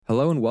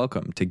Hello and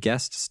welcome to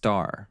Guest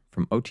Star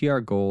from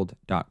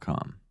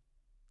OTRGold.com.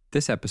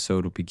 This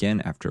episode will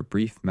begin after a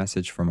brief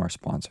message from our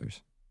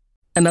sponsors.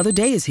 Another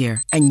day is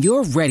here, and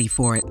you're ready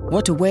for it.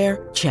 What to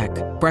wear? Check.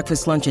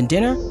 Breakfast, lunch, and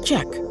dinner?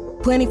 Check.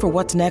 Planning for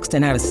what's next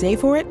and how to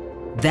save for it?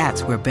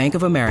 That's where Bank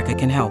of America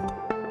can help.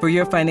 For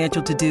your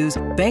financial to-dos,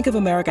 Bank of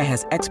America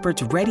has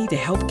experts ready to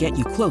help get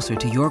you closer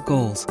to your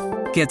goals.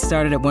 Get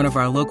started at one of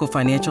our local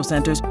financial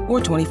centers or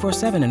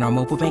 24/7 in our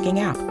mobile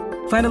banking app.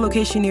 Find a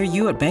location near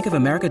you at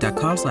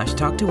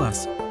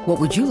bankofamerica.com/talktous. What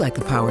would you like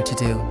the power to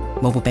do?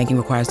 Mobile banking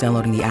requires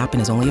downloading the app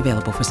and is only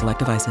available for select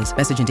devices.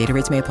 Message and data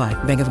rates may apply.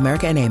 Bank of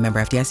America N.A.,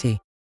 member FDIC.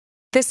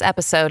 This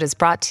episode is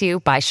brought to you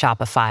by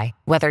Shopify.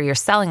 Whether you're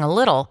selling a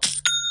little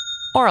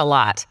or a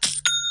lot,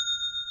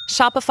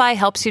 Shopify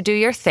helps you do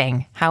your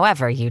thing,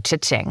 however you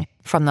cha-ching.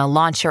 From the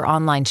launch your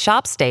online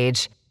shop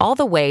stage, all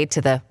the way to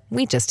the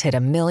we just hit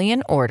 1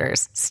 million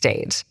orders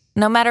stage.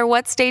 No matter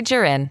what stage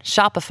you're in,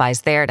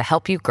 Shopify's there to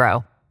help you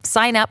grow.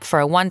 Sign up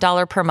for a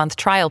 $1 per month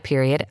trial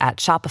period at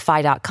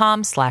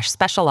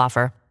shopify.com/special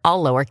offer,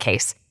 all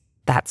lowercase.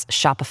 That's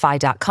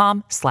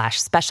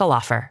shopify.com/special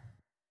offer.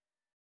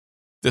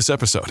 This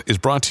episode is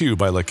brought to you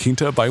by La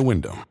Quinta by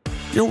Wyndham.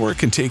 Your work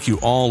can take you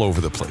all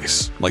over the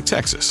place, like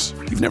Texas.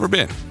 You've never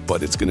been,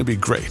 but it's going to be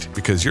great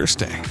because you're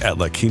staying at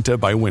La Quinta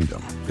by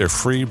Wyndham. Their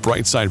free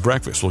Bright Side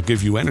breakfast will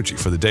give you energy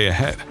for the day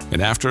ahead.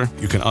 And after,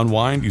 you can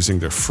unwind using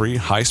their free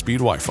high-speed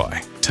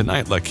Wi-Fi.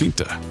 Tonight, La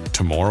Quinta.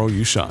 Tomorrow,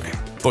 you shine.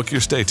 Book your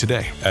stay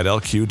today at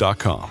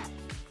lq.com.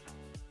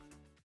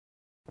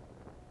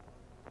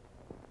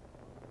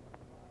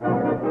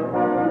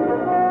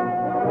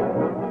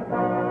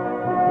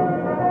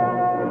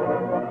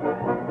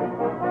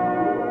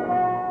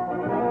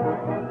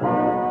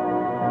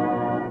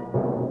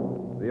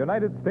 The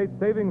United States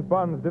Savings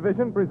Bonds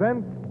Division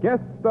presents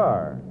Guest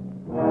Star.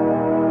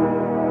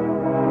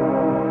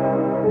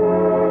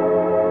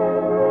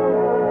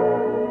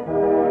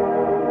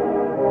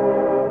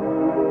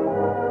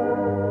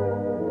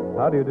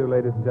 How do you do,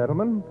 ladies and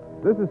gentlemen?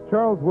 This is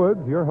Charles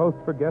Woods, your host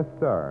for Guest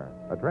Star.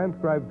 A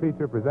transcribed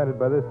feature presented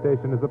by this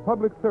station is a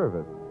public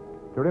service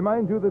to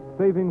remind you that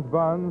savings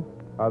bonds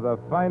are the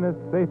finest,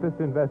 safest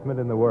investment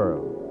in the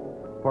world.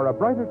 For a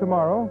brighter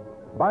tomorrow,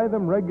 buy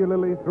them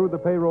regularly through the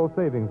payroll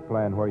savings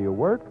plan where you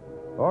work,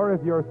 or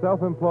if you're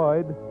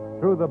self-employed,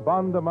 through the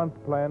bond-a-month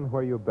plan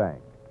where you bank.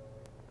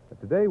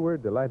 Today, we're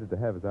delighted to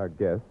have as our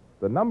guests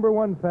the number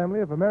one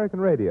family of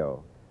American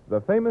radio, the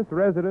famous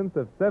residents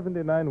of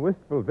 79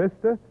 Wistful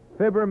Vista,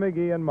 Fibber,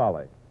 McGee, and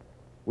Molly.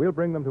 We'll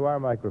bring them to our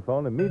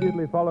microphone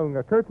immediately following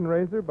a curtain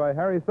raiser by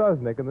Harry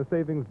Sosnick and the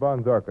Savings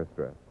Bonds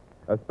Orchestra.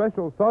 A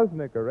special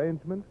Sosnick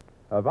arrangement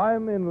of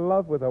I'm in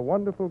Love with a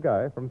Wonderful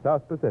Guy from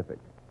South Pacific.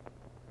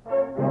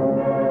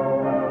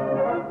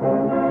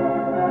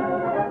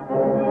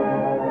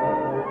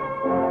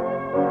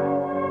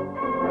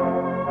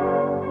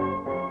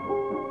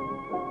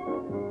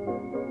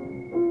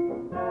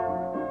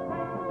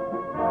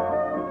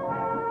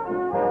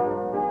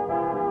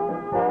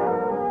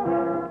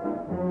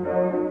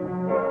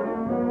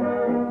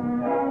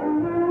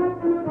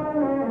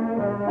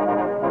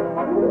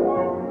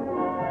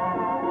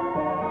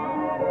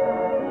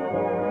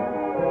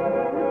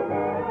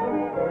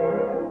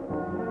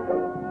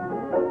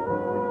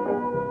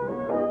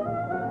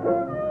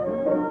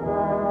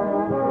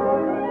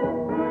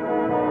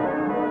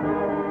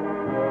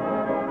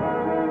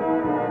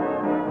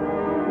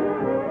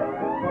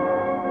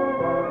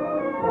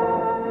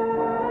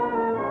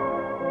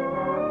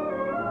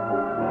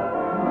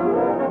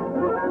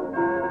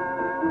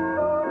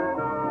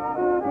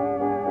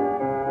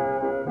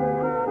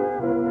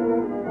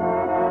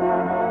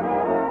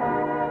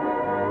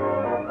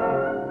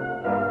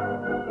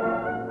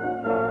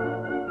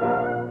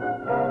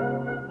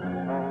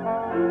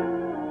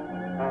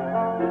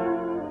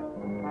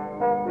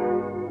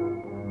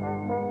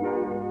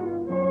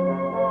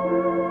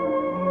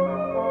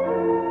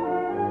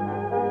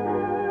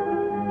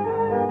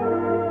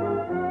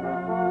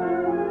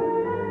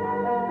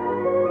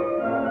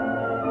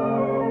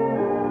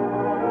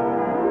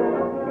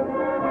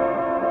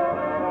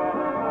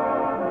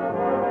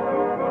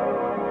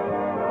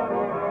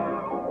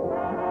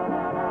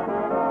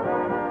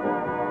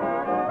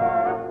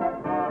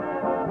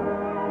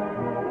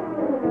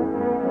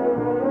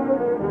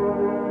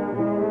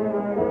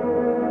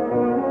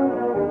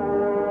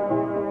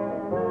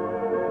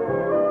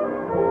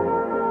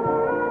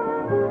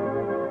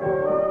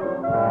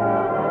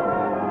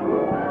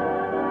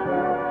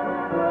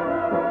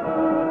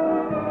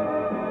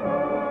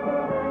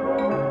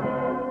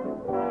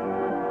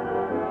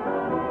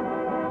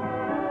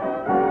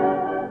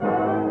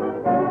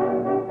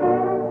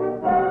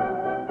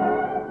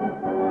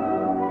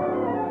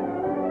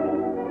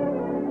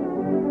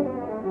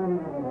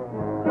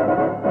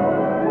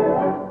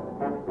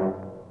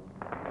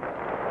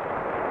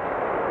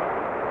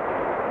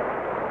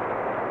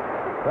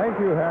 Thank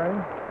you, Harry.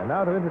 And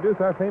now to introduce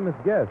our famous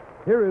guest.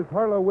 Here is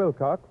Harlow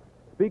Wilcox,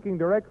 speaking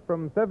direct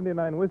from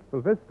 79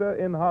 Wistful Vista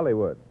in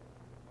Hollywood.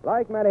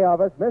 Like many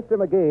of us, Mr.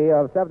 McGee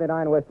of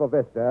 79 Wistful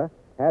Vista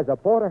has a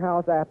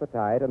porterhouse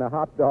appetite and a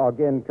hot dog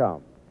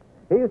income.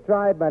 He's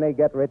tried many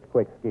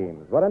get-rich-quick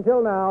schemes, but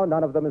until now,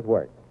 none of them has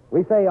worked.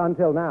 We say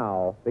until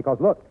now because,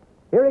 look,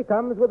 here he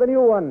comes with a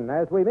new one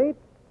as we meet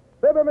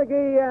Fibber,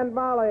 McGee, and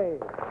Molly.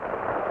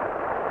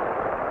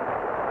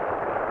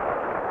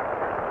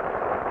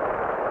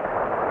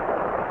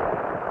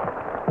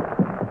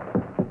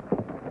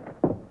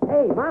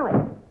 Hey, Molly.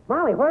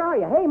 Molly, where are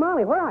you? Hey,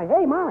 Molly, where are you?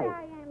 Hey, Molly. Here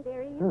I am,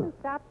 dearie. You can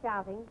stop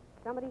shouting.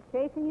 Somebody's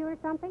chasing you or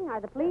something?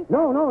 Are the police?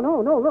 No.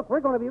 Look,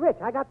 we're going to be rich.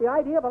 I got the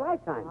idea of a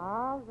lifetime.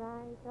 All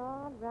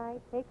right.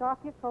 Take off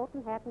your coat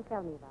and hat and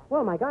tell me about it.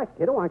 Well, my gosh,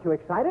 kiddo, aren't you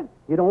excited?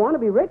 You don't want to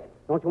be rich?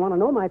 Don't you want to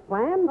know my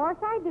plan? Of course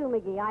I do,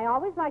 McGee. I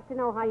always like to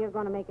know how you're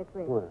going to make us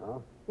rich.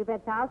 Well, You've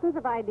had thousands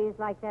of ideas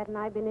like that, and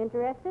I've been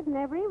interested in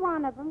every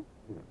one of them.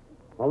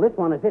 this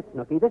one is it,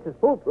 Snooky. This is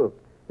foolproof.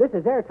 This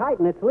is airtight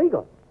and it's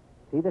legal.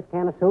 See this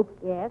can of soup?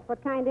 Yes,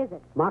 what kind is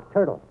it? Mock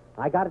turtle.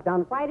 I got it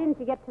down... Why didn't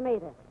you get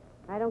tomato?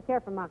 I don't care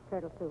for mock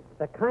turtle soup.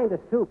 The kind of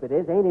soup it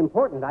is ain't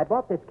important. I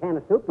bought this can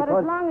of soup because... But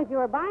as long as you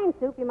were buying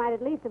soup, you might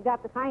at least have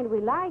got the kind we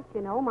liked,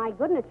 you know. My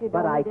goodness, you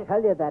don't But I need it.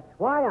 tell you, that's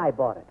why I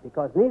bought it,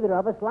 because neither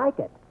of us like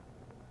it.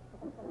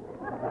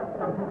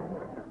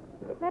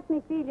 Let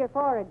me feel your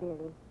forehead,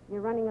 dearie.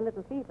 You're running a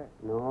little fever.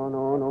 No,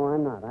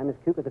 I'm not. I'm as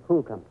cute as a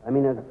cool comes.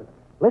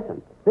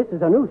 Listen, this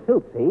is a new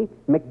soup, see?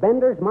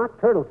 McBender's mock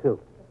turtle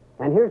soup.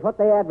 And here's what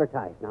they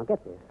advertise. Now,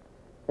 get this.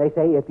 They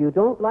say, if you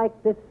don't like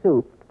this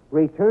soup,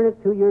 return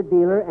it to your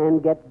dealer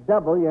and get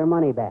double your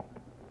money back.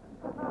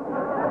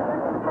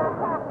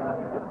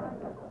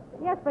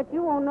 Yes, but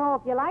you won't know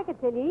if you like it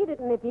till you eat it,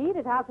 and if you eat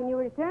it, how can you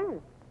return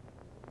it?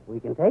 We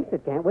can taste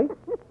it, can't we?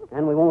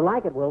 And we won't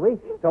like it, will we?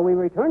 So we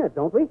return it,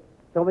 don't we?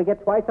 So we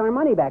get twice our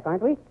money back,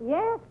 aren't we?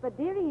 Yes, but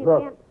dearie, you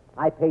Look, can't...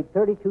 I paid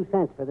 32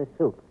 cents for this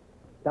soup.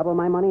 Double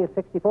my money is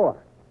 64.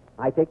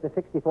 I take the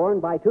 64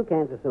 and buy 2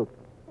 cans of soup.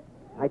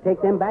 I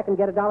take them back and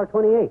get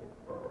 $1.28.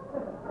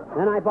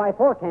 Then I buy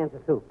 4 cans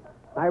of soup.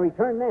 I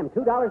return them,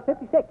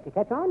 $2.56. You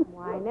catch on?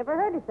 Why, I never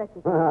heard of such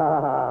a thing.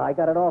 I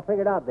got it all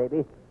figured out,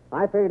 baby.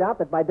 I figured out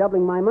that by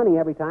doubling my money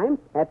every time,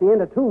 at the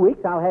end of 2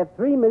 weeks, I'll have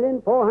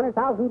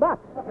 $3,400,000.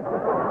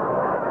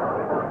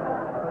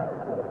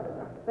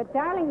 But,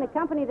 darling, the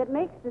company that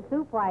makes the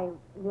soup, why,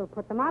 you'll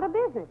put them out of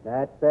business.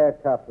 That's their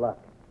tough luck.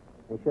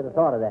 They should have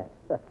thought of that.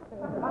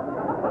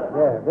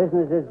 There,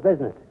 business is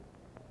business.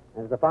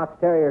 As the fox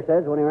terrier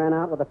says when he ran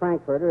out with the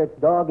Frankfurter, it's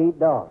dog eat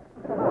dog.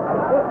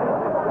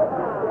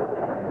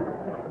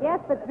 Yes,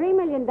 but $3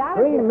 million...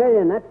 $3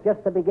 million, that's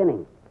just the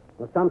beginning.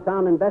 With some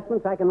sound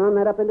investments, I can run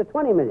that up into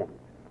 $20 million.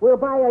 We'll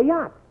buy a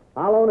yacht.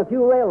 I'll own a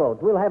few railroads.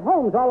 We'll have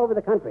homes all over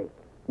the country.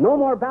 No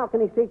more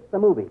balcony seats at the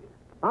movies.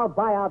 I'll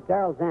buy out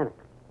Darrell Zanuck.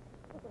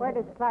 Where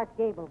does Clark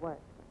Gable work?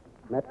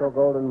 Metro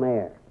Golden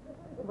Mayer.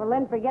 Well,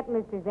 then forget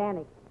Mr.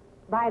 Zanuck.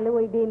 Buy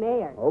Louis B.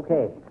 Mayer.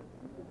 Okay,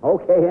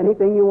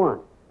 anything you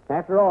want.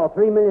 After all,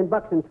 $3 million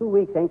in 2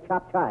 weeks ain't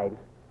chopped chives.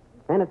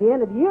 And at the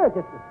end of the year,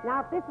 just...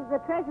 Now, if this is the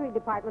Treasury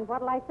Department,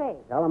 what'll I say?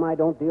 Tell him I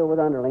don't deal with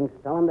underlings.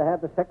 Tell him to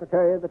have the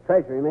Secretary of the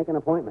Treasury make an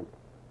appointment.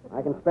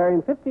 I can spare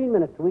him 15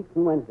 minutes a week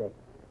from Wednesday.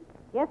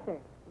 Yes, sir.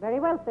 Very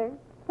well, sir.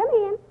 Come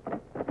in.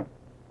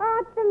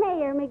 Oh, it's the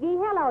mayor, McGee.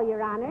 Hello,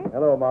 Your Honor.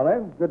 Hello,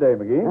 Molly. Good day,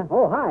 McGee.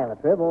 Oh, hi,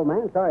 Latriv, old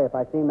man. Sorry if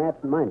I seem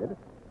absent-minded.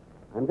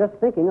 I'm just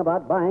thinking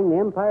about buying the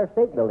Empire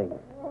State Building.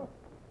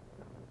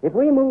 If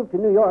we move to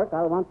New York,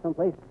 I'll want some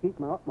place to keep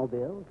my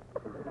automobiles.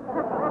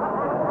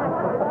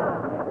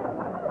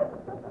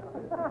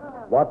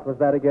 What was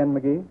that again,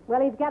 McGee?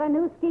 Well, he's got a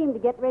new scheme to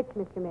get rich,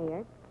 Mr.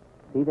 Mayor.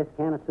 See this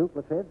can of soup,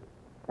 Latriv?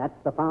 That's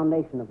the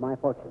foundation of my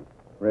fortune.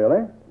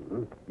 Really?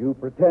 Mm-hmm. You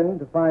pretend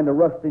to find a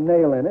rusty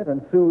nail in it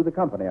and sue the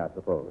company, I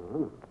suppose.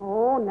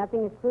 Oh,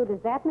 nothing as crude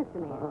as that,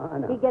 Mr. Mayor.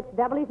 No. He gets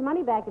double his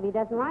money back if he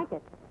doesn't like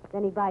it.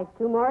 Then he buys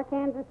 2 more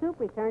cans of soup,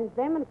 returns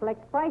them, and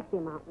collects twice the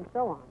amount, and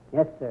so on.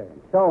 Yes, sir.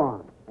 And so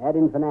on. Ad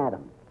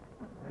infinitum.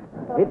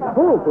 It's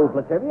foolproof,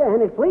 Latrivia,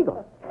 and it's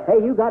legal. Hey,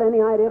 you got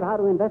any idea of how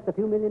to invest a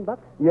few $1 million?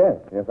 Yes,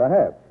 I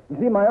have. You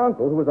see, my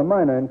uncle, who was a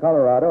miner in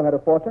Colorado, had a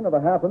fortune of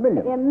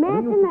 $500,000.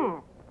 Imagine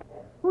that.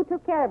 Who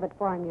took care of it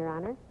for him, Your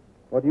Honor?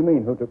 What do you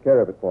mean, who took care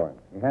of it for him?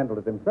 He handled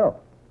it himself.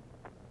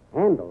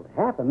 Handled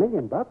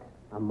 $500,000?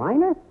 A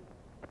miner?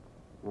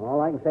 Well,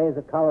 all I can say is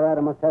that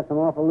Colorado must have some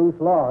awful loose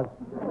laws.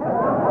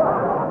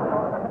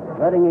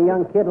 Letting a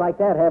young kid like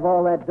that have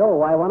all that dough.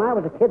 Why, when I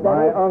was a kid,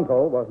 My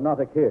uncle was not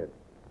a kid.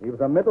 He was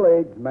a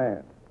middle-aged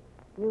man.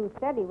 You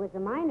said he was a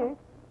miner.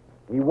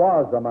 He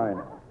was a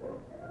miner.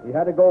 He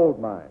had a gold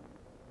mine.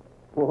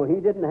 Well, he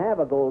didn't have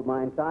a gold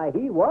mine, Si.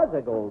 He was a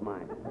gold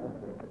miner.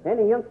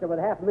 Any youngster with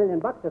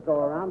 $500,000 to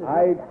throw around...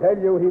 I tell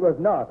you, he was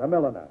not a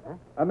milliner. Huh?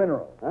 A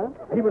mineral. Huh?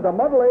 He was a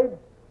middle-aged,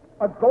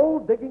 a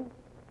gold-digging.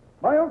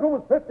 My uncle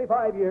was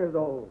 55 years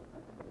old.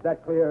 Is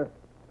that clear?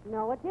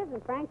 No, it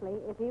isn't, frankly.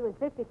 If he was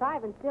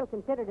 55 and still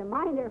considered a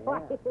miner,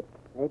 why...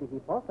 Maybe he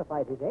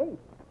falsified his age.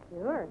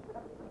 Sure.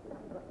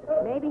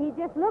 Maybe he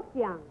just looked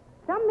young.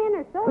 Some men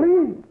are so...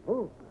 Please.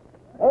 Oh.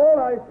 All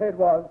I said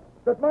was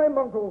that my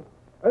uncle,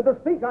 the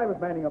speak I was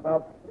manning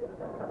about,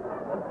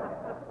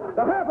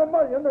 the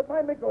 $500,000 that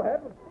my Mickle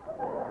had,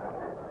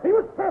 He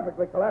was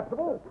perfectly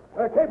collapsible,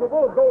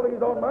 capable of holding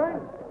his own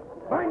mind,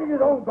 finding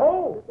his own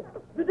goal.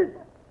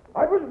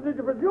 I wasn't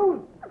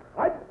confused.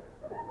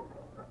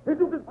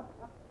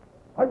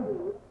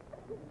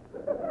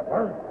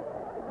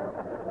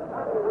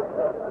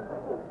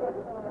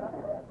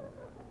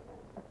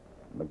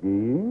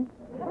 McGee?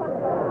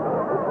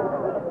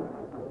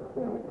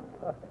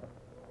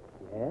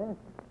 Yes?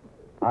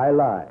 I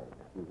lied.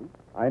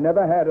 I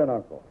never had an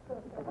uncle.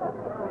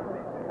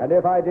 And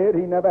if I did,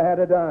 he never had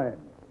a dime.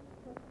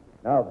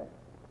 Now then,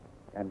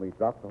 can we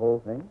drop the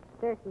whole thing?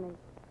 Certainly.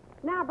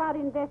 Now about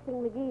investing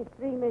McGee's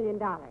 $3 million.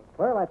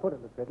 Where'll I put it,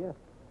 Latrivia?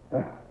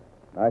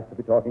 Nice to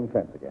be talking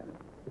sense again.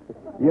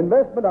 The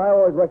investment I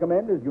always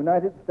recommend is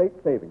United States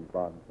savings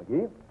bonds,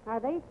 McGee. Are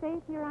they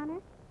safe, Your Honor?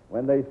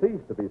 When they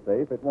cease to be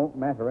safe, it won't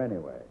matter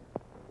anyway.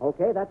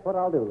 Okay, that's what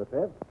I'll do,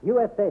 Latriv.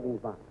 U.S. savings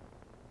bonds.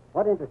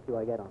 What interest do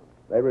I get on them?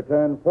 They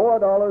return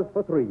 $4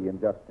 for 3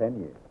 in just 10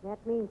 years. That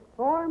means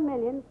 $4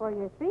 million for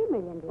your $3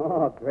 million, dear.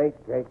 Oh, great.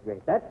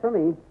 That's for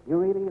me. You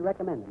really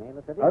recommend them, eh,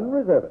 Latrivia?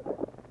 Unreservedly.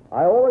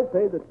 I always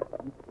say that...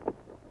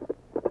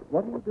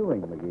 What are you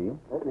doing, McGee?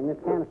 Opening this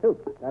can of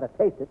soup. Gotta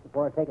taste it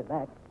before I take it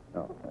back.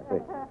 Oh, I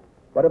see.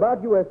 But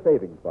about U.S.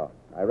 savings bonds,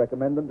 I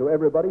recommend them to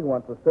everybody who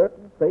wants a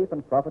certain, safe,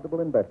 and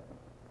profitable investment.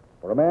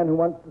 For a man who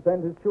wants to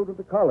send his children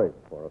to college.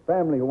 For a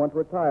family who wants to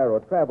retire or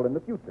travel in the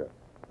future.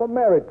 For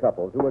married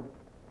couples who would...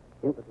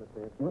 Impetus,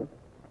 Latriv.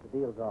 The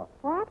deal's off.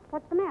 What?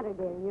 What's the matter,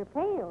 dear? You're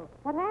pale.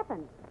 What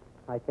happened?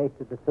 I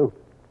tasted the soup.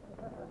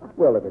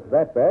 Well, if it's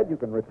that bad, you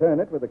can return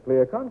it with a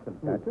clear conscience,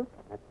 can't you?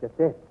 That's just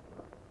it.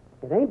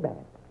 It ain't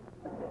bad.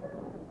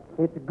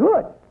 It's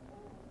good.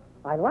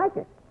 I like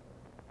it.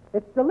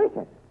 It's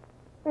delicious.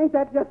 Ain't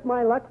that just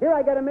my luck? Here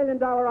I get $1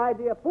 million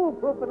idea,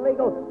 foolproof and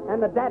legal,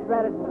 and the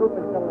dad-ratted soup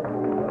is delicious.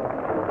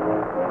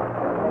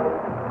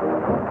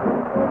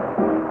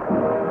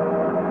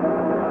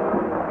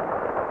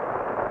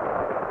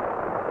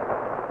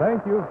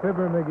 Thank you,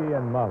 Fibber, McGee,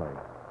 and Molly.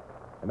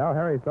 And now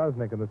Harry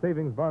Sosnick and the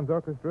Savings Bonds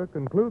Orchestra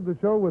conclude the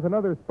show with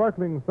another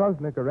sparkling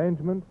Sosnick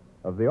arrangement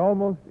of the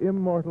almost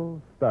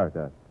immortal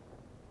Stardust.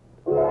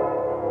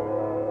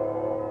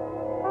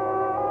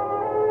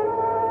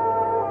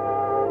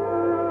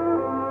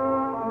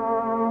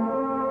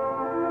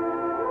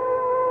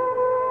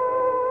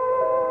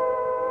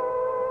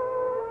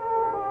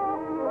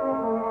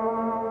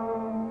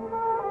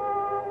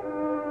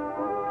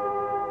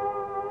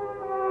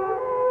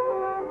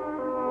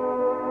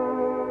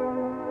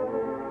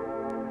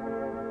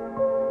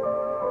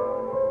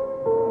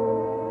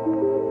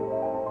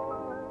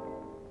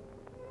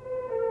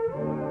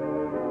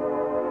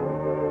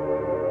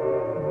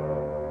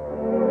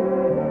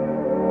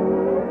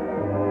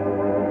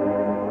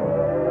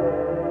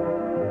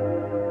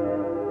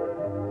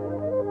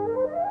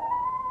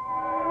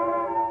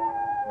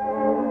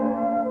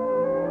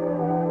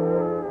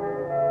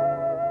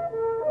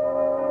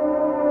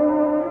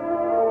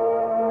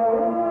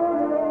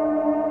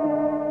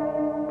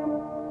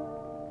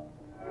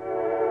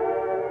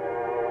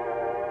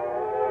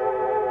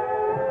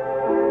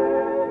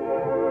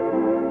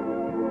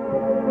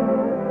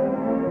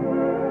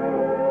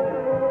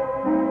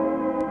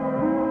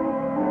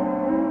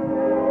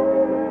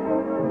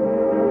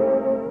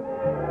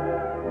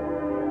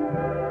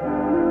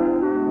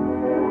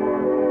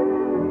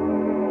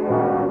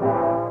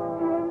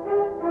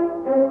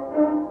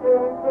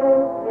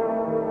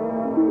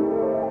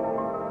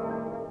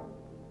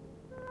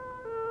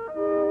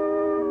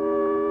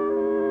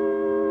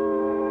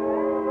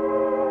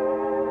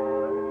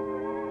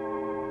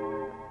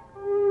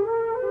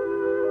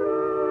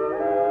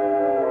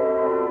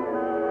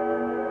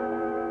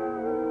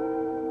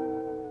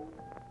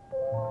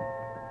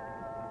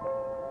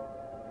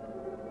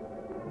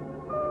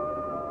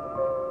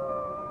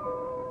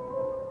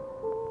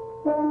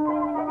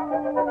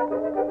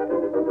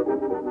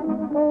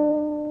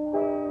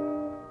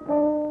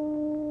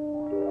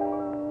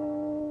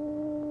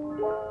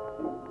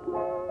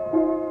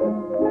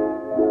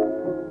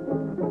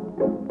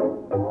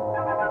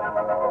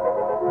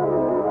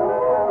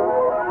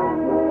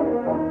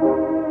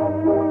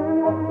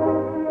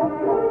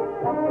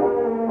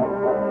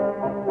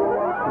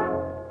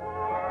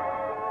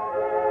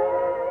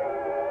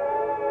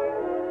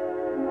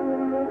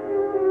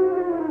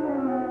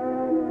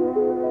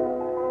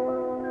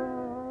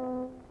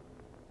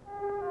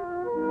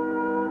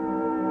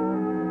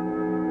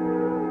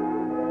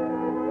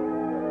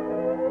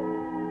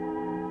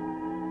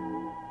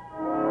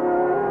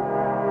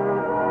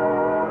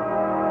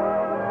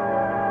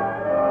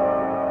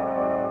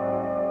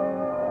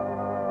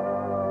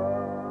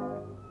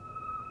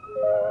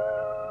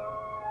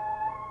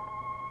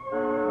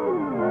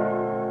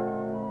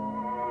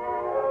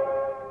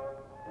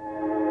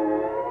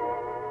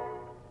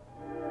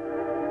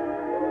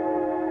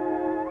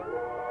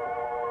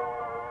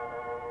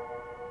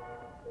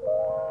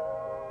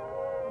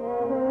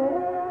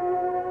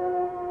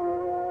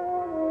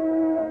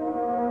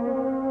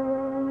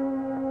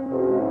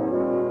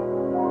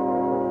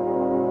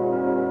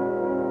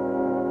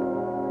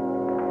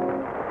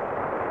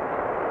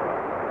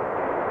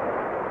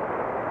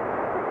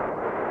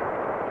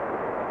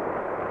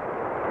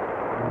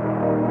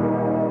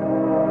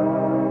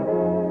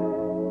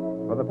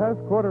 past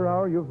quarter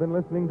hour, you've been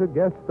listening to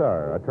Guest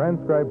Star, a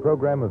transcribed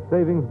program of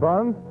savings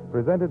bonds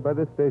presented by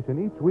this station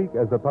each week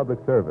as a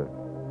public service.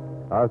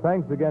 Our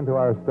thanks again to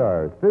our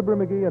stars, Fibber,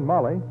 McGee, and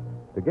Molly,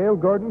 to Gail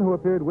Gordon, who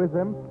appeared with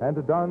them, and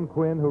to Don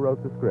Quinn, who wrote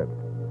the script.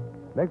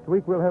 Next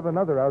week, we'll have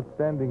another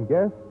outstanding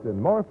guest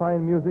and more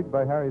fine music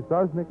by Harry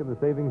Sosnick and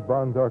the Savings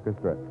Bonds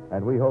Orchestra,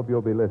 and we hope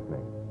you'll be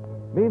listening.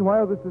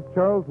 Meanwhile, this is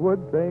Charles Wood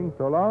saying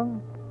so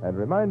long and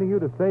reminding you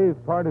to save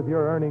part of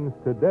your earnings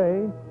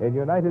today in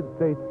United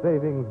States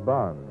savings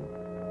bonds.